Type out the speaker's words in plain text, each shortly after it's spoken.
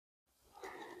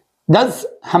Does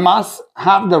Hamas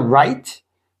have the right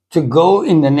to go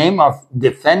in the name of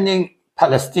defending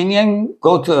Palestinian,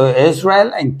 go to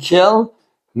Israel and kill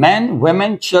men,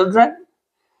 women, children?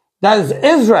 Does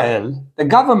Israel, the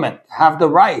government, have the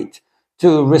right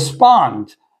to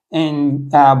respond in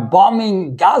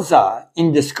bombing Gaza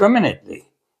indiscriminately?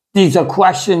 These are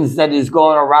questions that is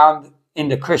going around in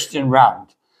the Christian realm.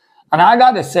 And I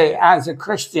got to say, as a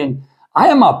Christian, I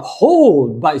am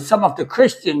appalled by some of the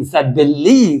Christians that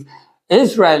believe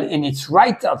Israel, in its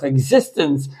right of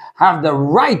existence, have the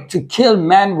right to kill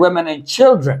men, women, and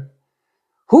children.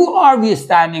 Who are we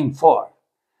standing for?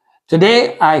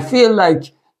 Today, I feel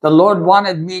like the Lord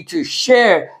wanted me to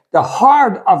share the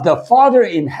heart of the Father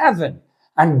in heaven.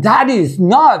 And that is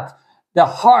not the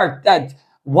heart that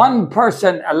one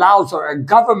person allows, or a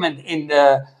government in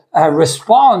the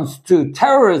response to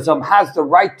terrorism has the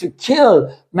right to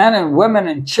kill men and women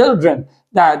and children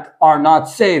that are not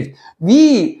saved.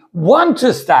 We want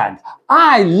to stand.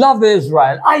 I love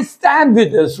Israel. I stand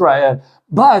with Israel.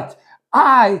 But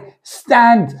I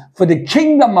stand for the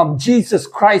kingdom of Jesus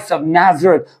Christ of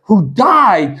Nazareth, who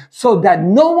died so that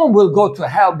no one will go to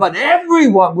hell, but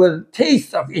everyone will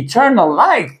taste of eternal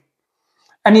life.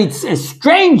 And it's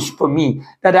strange for me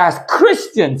that as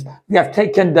Christians, we have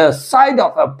taken the side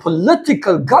of a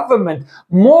political government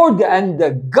more than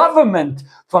the government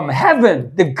from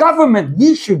heaven, the government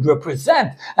we should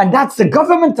represent. And that's the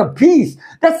government of peace.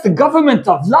 That's the government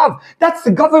of love. That's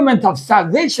the government of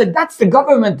salvation. That's the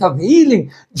government of healing.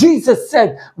 Jesus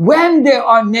said, when they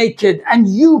are naked and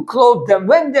you clothe them,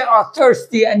 when they are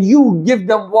thirsty and you give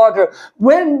them water,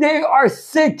 when they are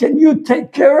sick and you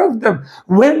take care of them,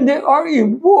 when they are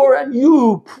in war and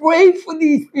you pray for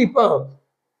these people.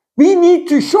 We need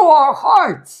to show our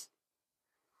hearts.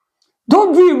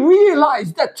 Don't we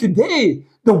realize that today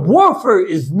the warfare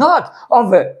is not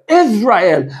of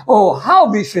Israel, or how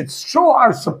we should show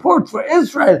our support for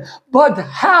Israel, but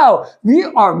how we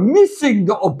are missing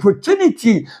the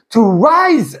opportunity to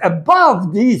rise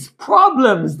above these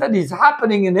problems that is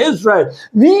happening in Israel.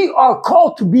 We are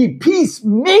called to be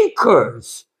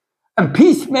peacemakers, and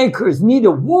peacemakers need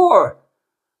a war.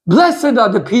 Blessed are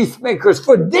the peacemakers,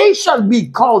 for they shall be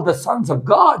called the sons of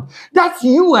God. That's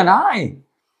you and I.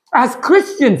 As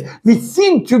Christians, we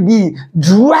seem to be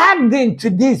dragged into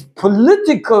this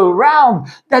political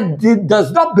realm that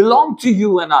does not belong to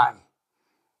you and I.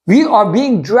 We are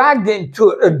being dragged into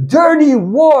a dirty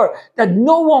war that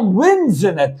no one wins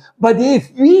in it. But if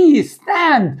we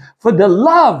stand for the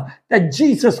love that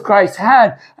Jesus Christ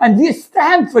had, and we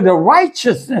stand for the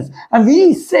righteousness, and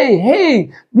we say,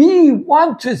 hey, we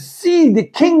want to see the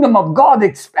kingdom of God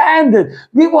expanded,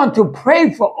 we want to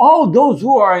pray for all those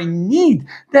who are in need,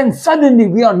 then suddenly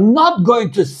we are not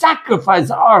going to sacrifice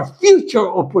our future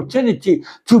opportunity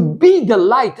to be the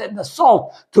light and the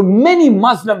salt to many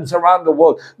Muslims around the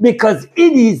world, because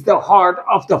it is the heart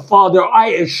of the Father. I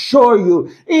assure you,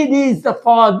 it is the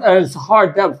Father's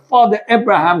heart, the Father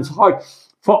Abraham's heart,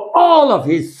 for all of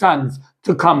his sons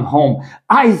to come home,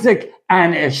 Isaac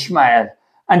and Ishmael.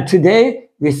 And today,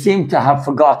 we seem to have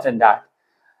forgotten that.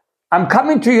 I'm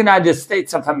coming to United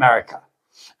States of America,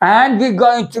 and we're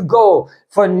going to go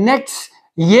for next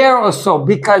year or so,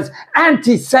 because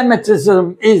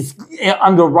anti-Semitism is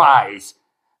on the rise.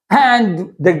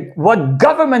 And what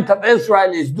government of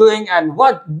Israel is doing and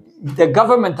what the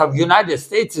government of United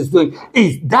States is doing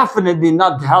is definitely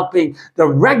not helping the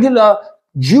regular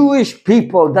Jewish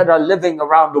people that are living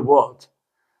around the world.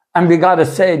 And we got to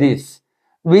say this.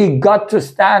 We got to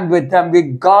stand with them. We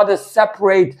got to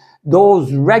separate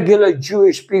those regular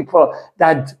Jewish people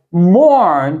that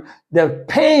mourn the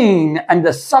pain and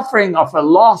the suffering of a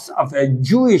loss of a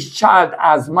Jewish child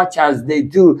as much as they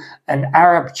do an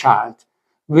Arab child.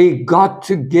 We got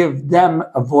to give them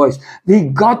a voice. We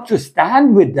got to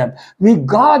stand with them. We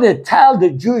got to tell the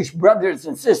Jewish brothers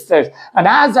and sisters. And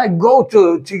as I go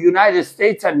to United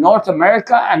States and North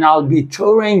America, and I'll be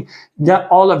touring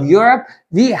all of Europe,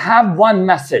 we have one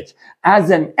message. As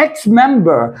an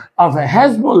ex-member of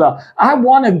Hezbollah, I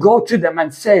want to go to them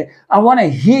and say, I want to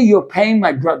hear your pain,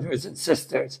 my brothers and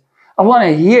sisters. I want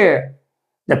to hear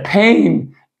the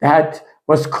pain that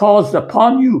was caused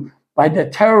upon you by the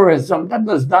terrorism that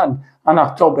was done on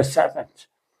October 7th.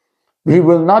 We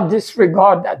will not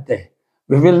disregard that day.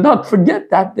 We will not forget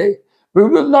that day. We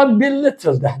will not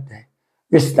belittle that day.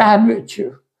 We stand with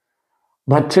you.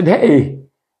 But today,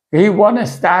 we want to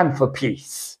stand for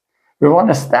peace. We want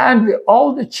to stand with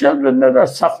all the children that are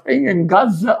suffering in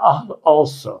Gaza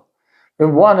also. We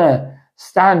want to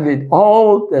stand with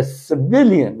all the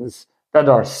civilians that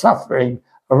are suffering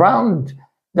around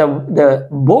the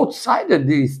both sides of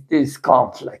these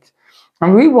conflicts.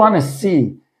 And we want to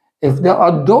see if there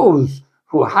are those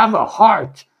who have a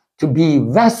heart to be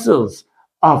vessels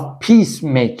of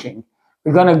peacemaking,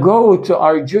 we're going to go to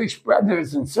our Jewish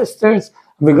brothers and sisters,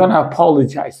 and we're going to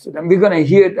apologize to them. We're going to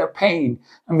hear their pain,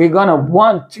 and we're going to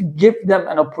want to give them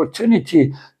an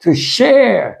opportunity to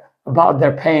share about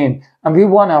their pain, and we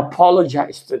want to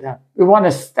apologize to them. We want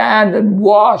to stand and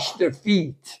wash their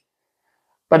feet.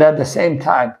 But at the same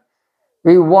time,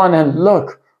 we want to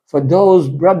look for those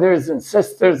brothers and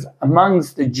sisters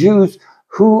amongst the Jews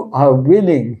who are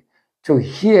willing to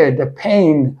hear the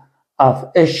pain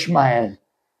of Ishmael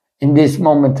in this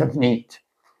moment of need.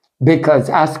 Because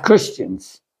as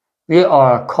Christians, we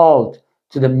are called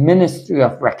to the ministry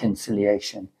of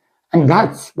reconciliation. And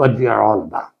that's what we are all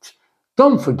about.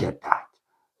 Don't forget that.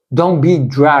 Don't be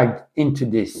dragged into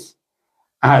this.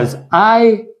 As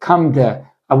I come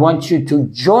there, I want you to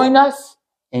join us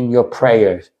in your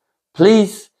prayers.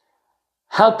 Please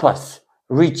help us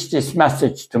reach this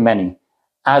message to many.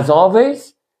 As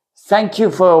always, thank you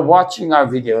for watching our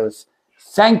videos.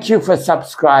 Thank you for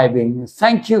subscribing.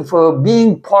 Thank you for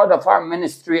being part of our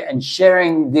ministry and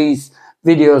sharing these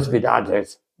videos with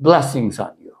others. Blessings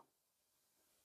on you.